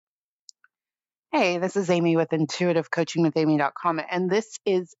Hey, this is Amy with intuitivecoachingwithamy.com, and this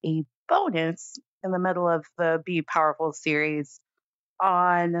is a bonus in the middle of the Be Powerful series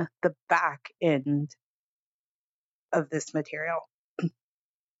on the back end of this material.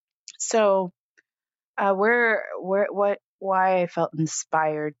 So, why I felt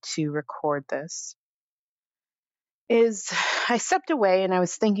inspired to record this is I stepped away and I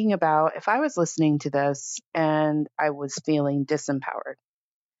was thinking about if I was listening to this and I was feeling disempowered,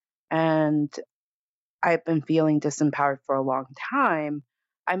 and I've been feeling disempowered for a long time,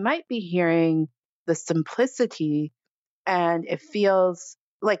 I might be hearing the simplicity, and it feels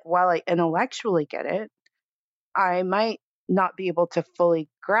like while I intellectually get it, I might not be able to fully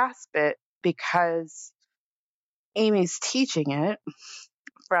grasp it because Amy's teaching it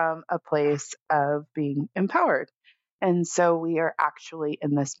from a place of being empowered. And so we are actually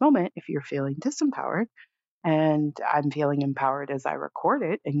in this moment, if you're feeling disempowered, and I'm feeling empowered as I record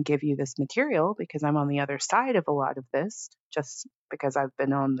it and give you this material because I'm on the other side of a lot of this, just because I've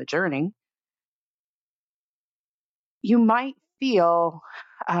been on the journey. You might feel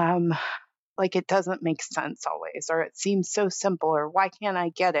like it doesn't make sense always, or it seems so simple, or why can't I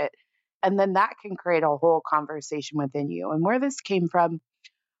get it? And then that can create a whole conversation within you. And where this came from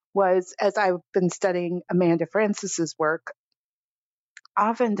was as I've been studying Amanda Francis's work,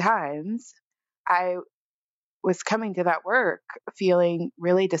 oftentimes I was coming to that work feeling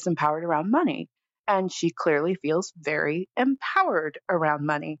really disempowered around money. And she clearly feels very empowered around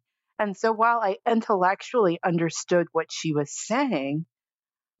money. And so while I intellectually understood what she was saying,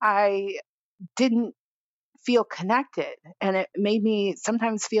 I didn't feel connected. And it made me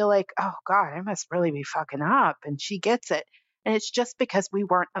sometimes feel like, oh God, I must really be fucking up. And she gets it. And it's just because we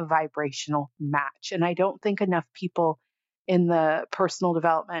weren't a vibrational match. And I don't think enough people in the personal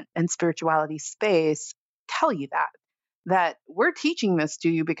development and spirituality space tell you that we're teaching this to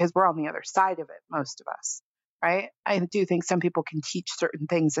you because we're on the other side of it, most of us, right? I do think some people can teach certain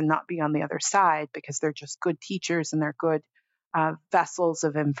things and not be on the other side because they're just good teachers and they're good vessels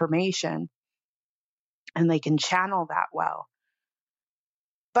of information and they can channel that well.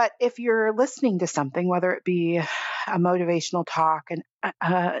 But if you're listening to something, whether it be a motivational talk, an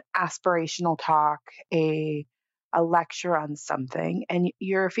aspirational talk, a lecture on something, and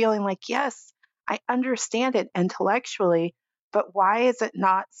you're feeling like, yes, I understand it intellectually, but why is it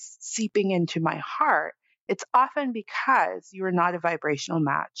not seeping into my heart? It's often because you are not a vibrational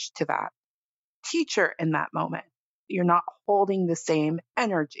match to that teacher in that moment. You're not holding the same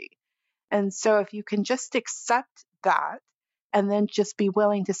energy. And so if you can just accept that and then just be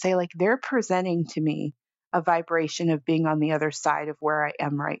willing to say, like, they're presenting to me a vibration of being on the other side of where I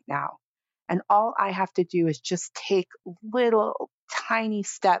am right now. And all I have to do is just take little tiny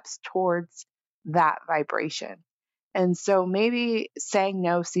steps towards that vibration. And so maybe saying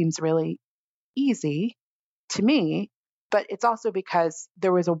no seems really easy to me, but it's also because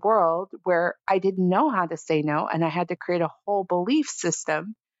there was a world where I didn't know how to say no, and I had to create a whole belief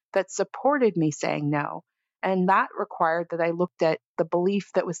system that supported me saying no. And that required that I looked at the belief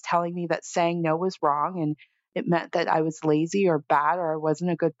that was telling me that saying no was wrong, and it meant that I was lazy or bad, or I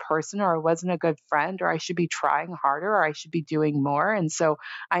wasn't a good person, or I wasn't a good friend, or I should be trying harder, or I should be doing more. And so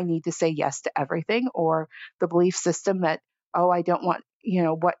I need to say yes to everything. Or the belief system that, oh, I don't want,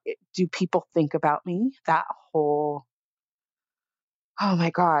 what do people think about me? That whole, oh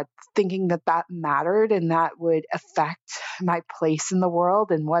my God, thinking that that mattered and that would affect my place in the world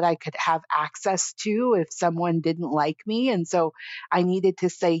and what I could have access to if someone didn't like me. And so I needed to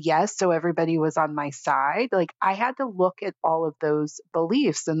say yes so everybody was on my side. Like I had to look at all of those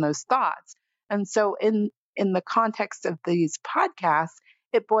beliefs and those thoughts. And so in the context of these podcasts,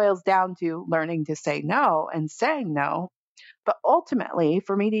 it boils down to learning to say no and saying no. But ultimately,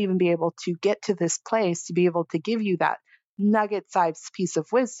 for me to even be able to get to this place, to be able to give you that nugget-sized piece of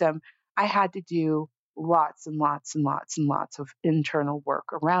wisdom, I had to do lots and lots and lots and lots of internal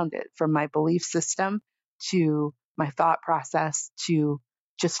work around it, from my belief system to my thought process to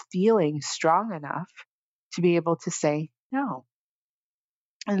just feeling strong enough to be able to say no.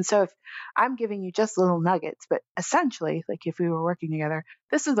 And so if I'm giving you just little nuggets, but essentially, like if we were working together,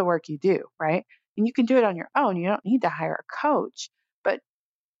 this is the work you do, right? And you can do it on your own. You don't need to hire a coach, but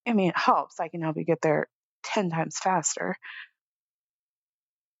I mean, it helps. I can help you get there 10 times faster.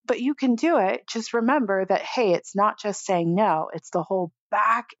 But you can do it. Just remember that, hey, it's not just saying no, it's the whole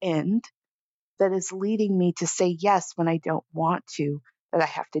back end that is leading me to say yes when I don't want to, that I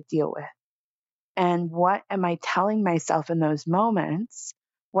have to deal with. And what am I telling myself in those moments?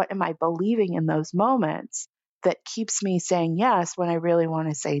 What am I believing in those moments that keeps me saying yes when I really want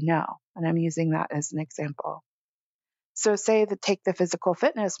to say no? And I'm using that as an example. So take the physical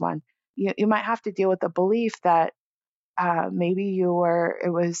fitness one. you might have to deal with the belief that maybe it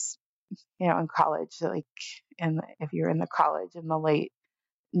was, in college, like if you're in the college in the late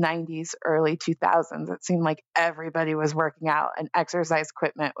 90s, early 2000s, it seemed like everybody was working out and exercise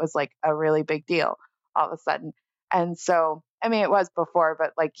equipment was like a really big deal all of a sudden. And so, I mean, it was before,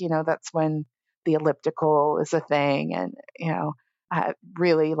 but like, that's when the elliptical is a thing. And,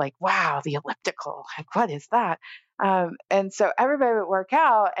 really like, wow, the elliptical, like, what is that? And so everybody would work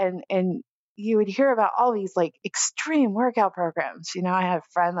out and you would hear about all these like extreme workout programs. I had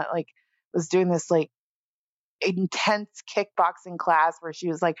a friend that like was doing this like intense kickboxing class where she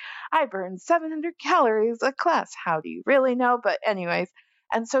was like, I burned 700 calories a class. How do you really know? But, anyways,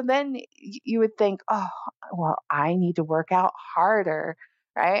 and so then you would think, oh, well, I need to work out harder.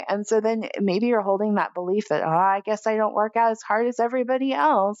 Right. And so then maybe you're holding that belief that, oh, I guess I don't work out as hard as everybody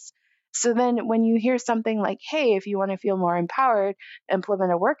else. So then when you hear something like, hey, if you want to feel more empowered,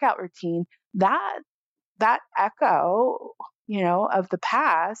 implement a workout routine, that echo, of the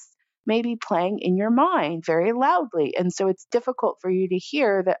past may be playing in your mind very loudly. And so it's difficult for you to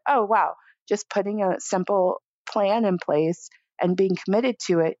hear that, oh, wow, just putting a simple plan in place and being committed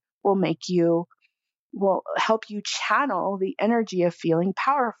to it will help you channel the energy of feeling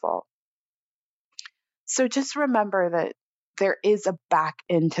powerful. So just remember that there is a back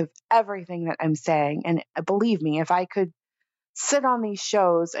end to everything that I'm saying. And believe me, if I could sit on these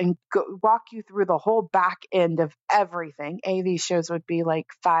shows and walk you through the whole back end of everything. These shows would be like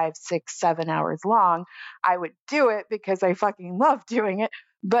 5, 6, 7 hours long. I would do it because I fucking love doing it,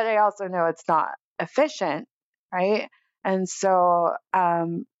 but I also know it's not efficient, right? And so,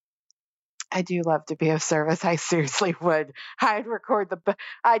 I do love to be of service. I seriously would. I'd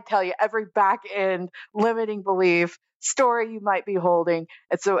tell you every back end limiting belief story you might be holding.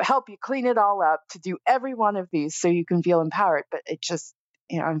 And so help you clean it all up to do every one of these so you can feel empowered. But it just,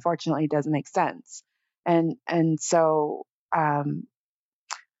 unfortunately doesn't make sense. And so, I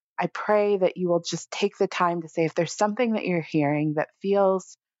pray that you will just take the time to say, if there's something that you're hearing that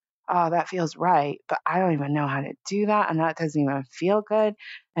feels, oh, that feels right, but I don't even know how to do that. And that doesn't even feel good.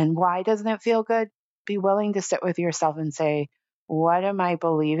 And why doesn't it feel good? Be willing to sit with yourself and say, what am I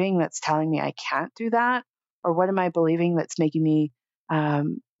believing that's telling me I can't do that? Or what am I believing that's making me,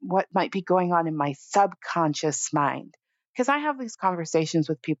 what might be going on in my subconscious mind? Because I have these conversations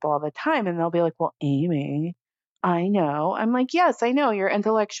with people all the time and they'll be like, well, Amy, I know. I'm like, yes, I know. You're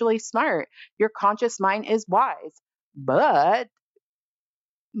intellectually smart. Your conscious mind is wise. But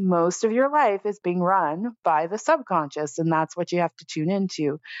most of your life is being run by the subconscious, and that's what you have to tune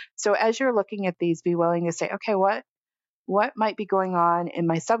into. So as you're looking at these, be willing to say, okay, what might be going on in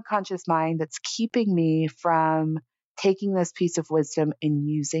my subconscious mind that's keeping me from taking this piece of wisdom and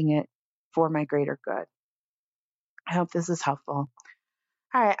using it for my greater good? I hope this is helpful.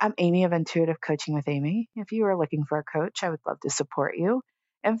 All right, I'm Amy of Intuitive Coaching with Amy. If you are looking for a coach, I would love to support you.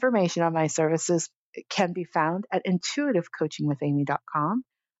 Information on my services can be found at intuitivecoachingwithamy.com.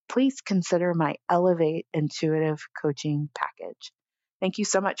 Please consider my Elevate Intuitive Coaching package. Thank you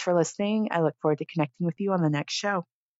so much for listening. I look forward to connecting with you on the next show.